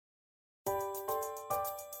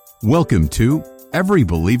Welcome to Every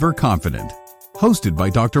Believer Confident, hosted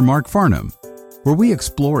by Dr. Mark Farnham, where we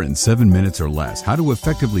explore in 7 minutes or less how to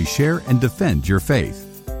effectively share and defend your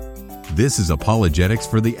faith. This is apologetics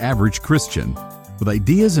for the average Christian, with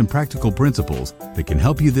ideas and practical principles that can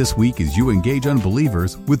help you this week as you engage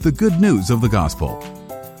unbelievers with the good news of the gospel.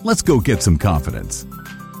 Let's go get some confidence.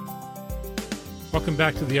 Welcome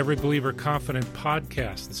back to the Every Believer Confident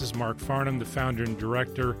podcast. This is Mark Farnham, the founder and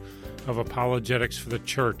director of Apologetics for the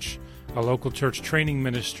Church, a local church training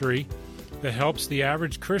ministry that helps the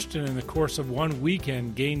average Christian in the course of one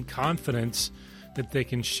weekend gain confidence that they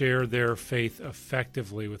can share their faith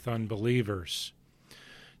effectively with unbelievers.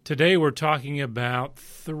 Today we're talking about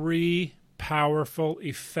 3 powerful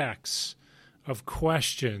effects of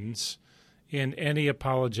questions in any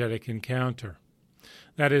apologetic encounter.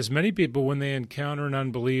 That is, many people, when they encounter an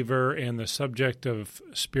unbeliever and the subject of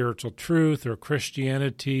spiritual truth or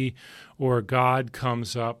Christianity or God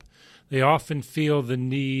comes up, they often feel the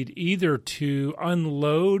need either to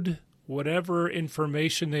unload whatever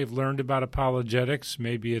information they've learned about apologetics.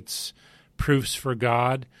 Maybe it's proofs for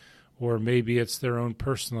God, or maybe it's their own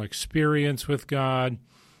personal experience with God,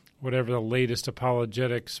 whatever the latest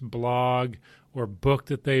apologetics blog or book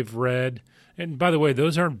that they've read. And by the way,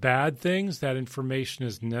 those aren't bad things. That information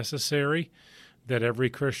is necessary, that every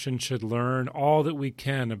Christian should learn all that we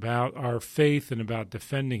can about our faith and about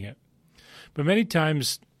defending it. But many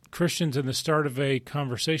times, Christians in the start of a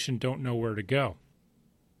conversation don't know where to go.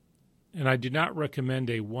 And I do not recommend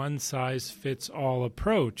a one-size-fits-all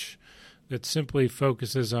approach that simply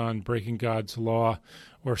focuses on breaking God's law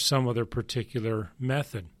or some other particular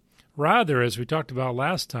method. Rather, as we talked about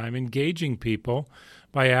last time, engaging people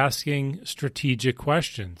by asking strategic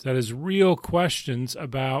questions. That is, real questions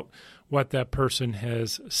about what that person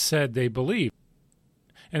has said they believe.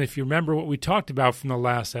 And if you remember what we talked about from the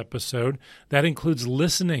last episode, that includes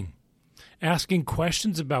listening, asking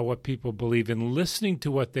questions about what people believe and listening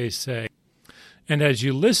to what they say. And as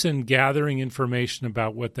you listen, gathering information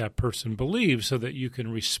about what that person believes so that you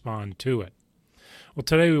can respond to it. Well,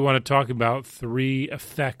 today we want to talk about 3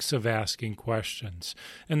 effects of asking questions.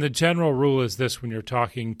 And the general rule is this: when you're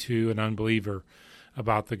talking to an unbeliever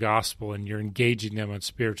about the gospel and you're engaging them on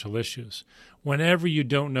spiritual issues, whenever you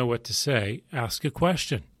don't know what to say, ask a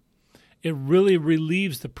question. It really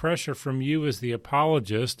relieves the pressure from you as the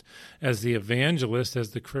apologist, as the evangelist,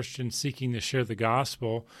 as the Christian seeking to share the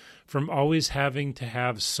gospel, from always having to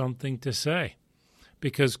have something to say.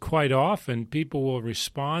 Because quite often people will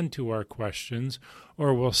respond to our questions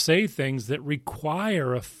or will say things that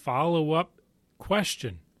require a follow-up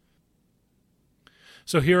question.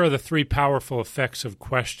 So here are the 3 powerful effects of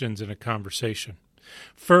questions in a conversation.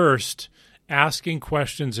 First, asking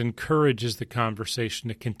questions encourages the conversation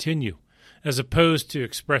to continue, as opposed to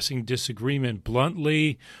expressing disagreement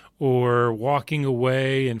bluntly or walking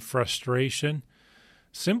away in frustration.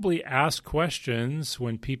 Simply ask questions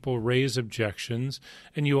when people raise objections,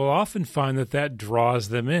 and you will often find that draws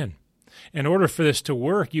them in. In order for this to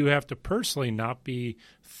work, you have to personally not be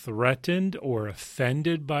threatened or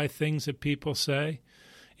offended by things that people say.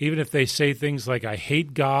 Even if they say things like, I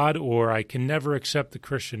hate God, or I can never accept the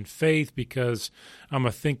Christian faith because I'm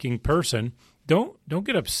a thinking person, don't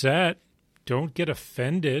get upset. Don't get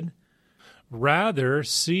offended. Rather,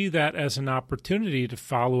 see that as an opportunity to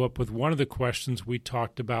follow up with one of the questions we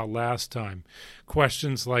talked about last time.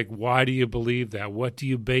 Questions like, why do you believe that? What do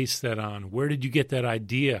you base that on? Where did you get that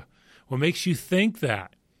idea? What makes you think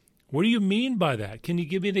that? What do you mean by that? Can you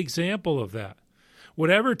give me an example of that?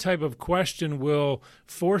 Whatever type of question will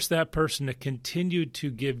force that person to continue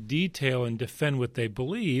to give detail and defend what they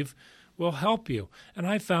believe will help you. And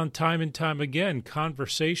I found time and time again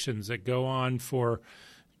conversations that go on for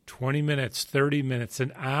 20 minutes, 30 minutes,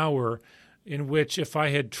 an hour, in which if I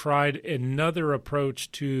had tried another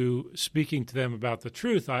approach to speaking to them about the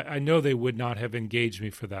truth, I know they would not have engaged me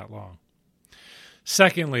for that long.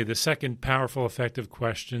 Secondly, the second powerful effect of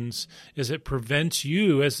questions is it prevents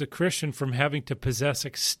you as the Christian from having to possess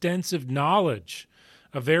extensive knowledge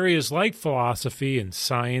of areas like philosophy and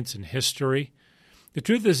science and history. The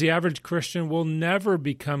truth is, the average Christian will never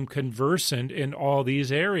become conversant in all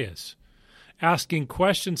these areas. Asking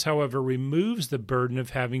questions, however, removes the burden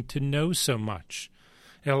of having to know so much.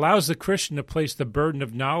 It allows the Christian to place the burden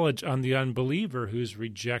of knowledge on the unbeliever who's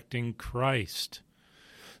rejecting Christ.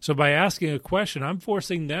 So by asking a question, I'm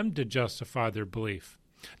forcing them to justify their belief.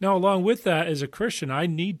 Now, along with that, as a Christian, I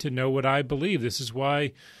need to know what I believe. This is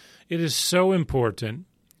why it is so important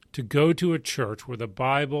to go to a church where the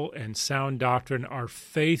Bible and sound doctrine are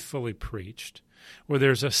faithfully preached, where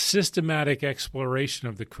there's a systematic exploration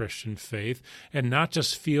of the Christian faith and not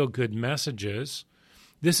just feel-good messages,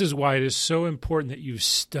 This is why it is so important that you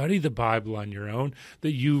study the Bible on your own,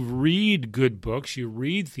 that you read good books, you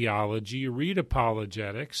read theology, you read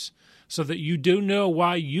apologetics, so that you do know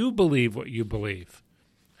why you believe what you believe.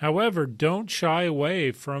 However, don't shy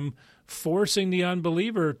away from forcing the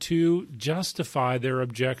unbeliever to justify their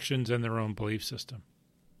objections and their own belief system.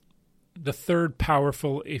 The third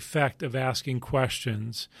powerful effect of asking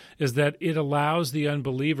questions is that it allows the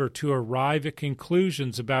unbeliever to arrive at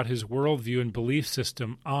conclusions about his worldview and belief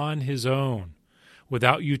system on his own,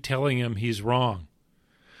 without you telling him he's wrong.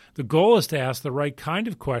 The goal is to ask the right kind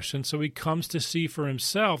of question so he comes to see for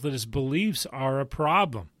himself that his beliefs are a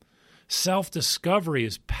problem. Self-discovery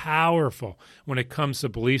is powerful when it comes to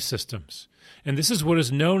belief systems, and this is what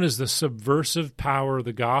is known as the subversive power of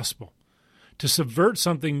the gospel. To subvert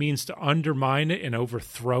something means to undermine it and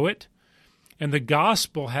overthrow it. And the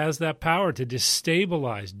gospel has that power to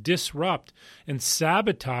destabilize, disrupt, and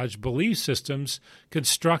sabotage belief systems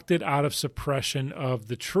constructed out of suppression of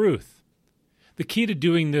the truth. The key to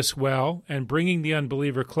doing this well and bringing the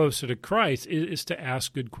unbeliever closer to Christ is to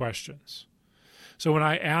ask good questions. So when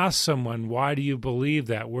I ask someone, why do you believe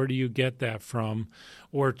that? Where do you get that from?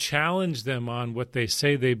 Or challenge them on what they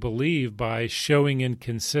say they believe by showing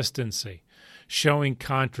inconsistency, showing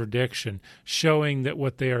contradiction, showing that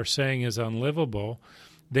what they are saying is unlivable,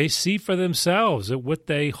 they see for themselves that what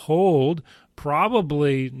they hold,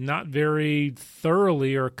 probably not very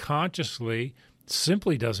thoroughly or consciously,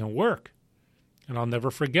 simply doesn't work. And I'll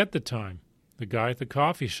never forget the time the guy at the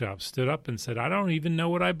coffee shop stood up and said, I don't even know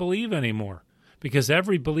what I believe anymore, because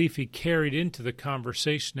every belief he carried into the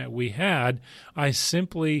conversation that we had, I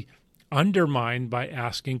simply undermined by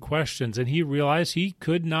asking questions, and he realized he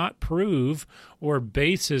could not prove or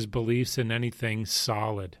base his beliefs in anything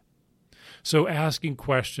solid. So asking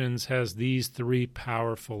questions has these three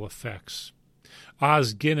powerful effects.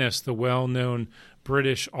 Os Guinness, the well-known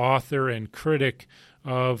British author and critic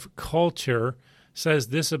of culture, says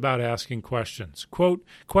this about asking questions. Quote,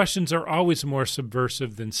 questions are always more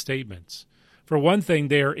subversive than statements. For one thing,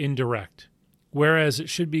 they are indirect. Whereas it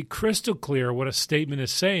should be crystal clear what a statement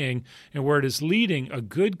is saying and where it is leading, a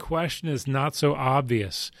good question is not so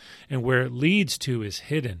obvious, and where it leads to is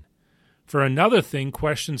hidden. For another thing,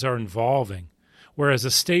 questions are involving, whereas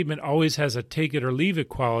a statement always has a take-it-or-leave-it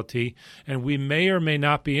quality, and we may or may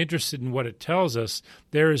not be interested in what it tells us.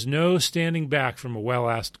 There is no standing back from a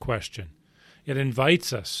well-asked question. It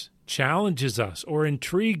invites us, challenges us, or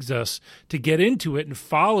intrigues us to get into it and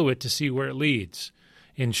follow it to see where it leads.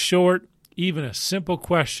 In short, even a simple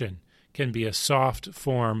question can be a soft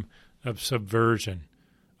form of subversion,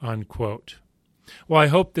 unquote. Well, I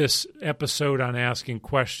hope this episode on asking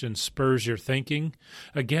questions spurs your thinking.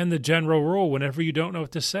 Again, the general rule, whenever you don't know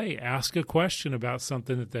what to say, ask a question about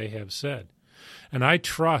something that they have said. And I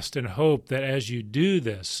trust and hope that as you do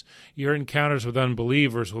this, your encounters with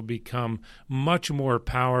unbelievers will become much more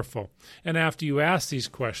powerful. And after you ask these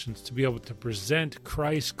questions, to be able to present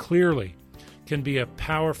Christ clearly can be a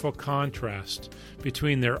powerful contrast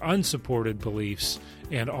between their unsupported beliefs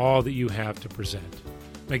and all that you have to present.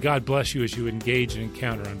 May God bless you as you engage and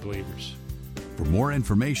encounter unbelievers. For more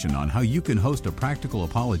information on how you can host a practical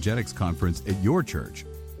apologetics conference at your church,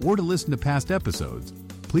 or to listen to past episodes,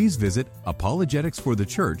 please visit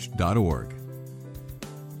apologeticsforthechurch.org.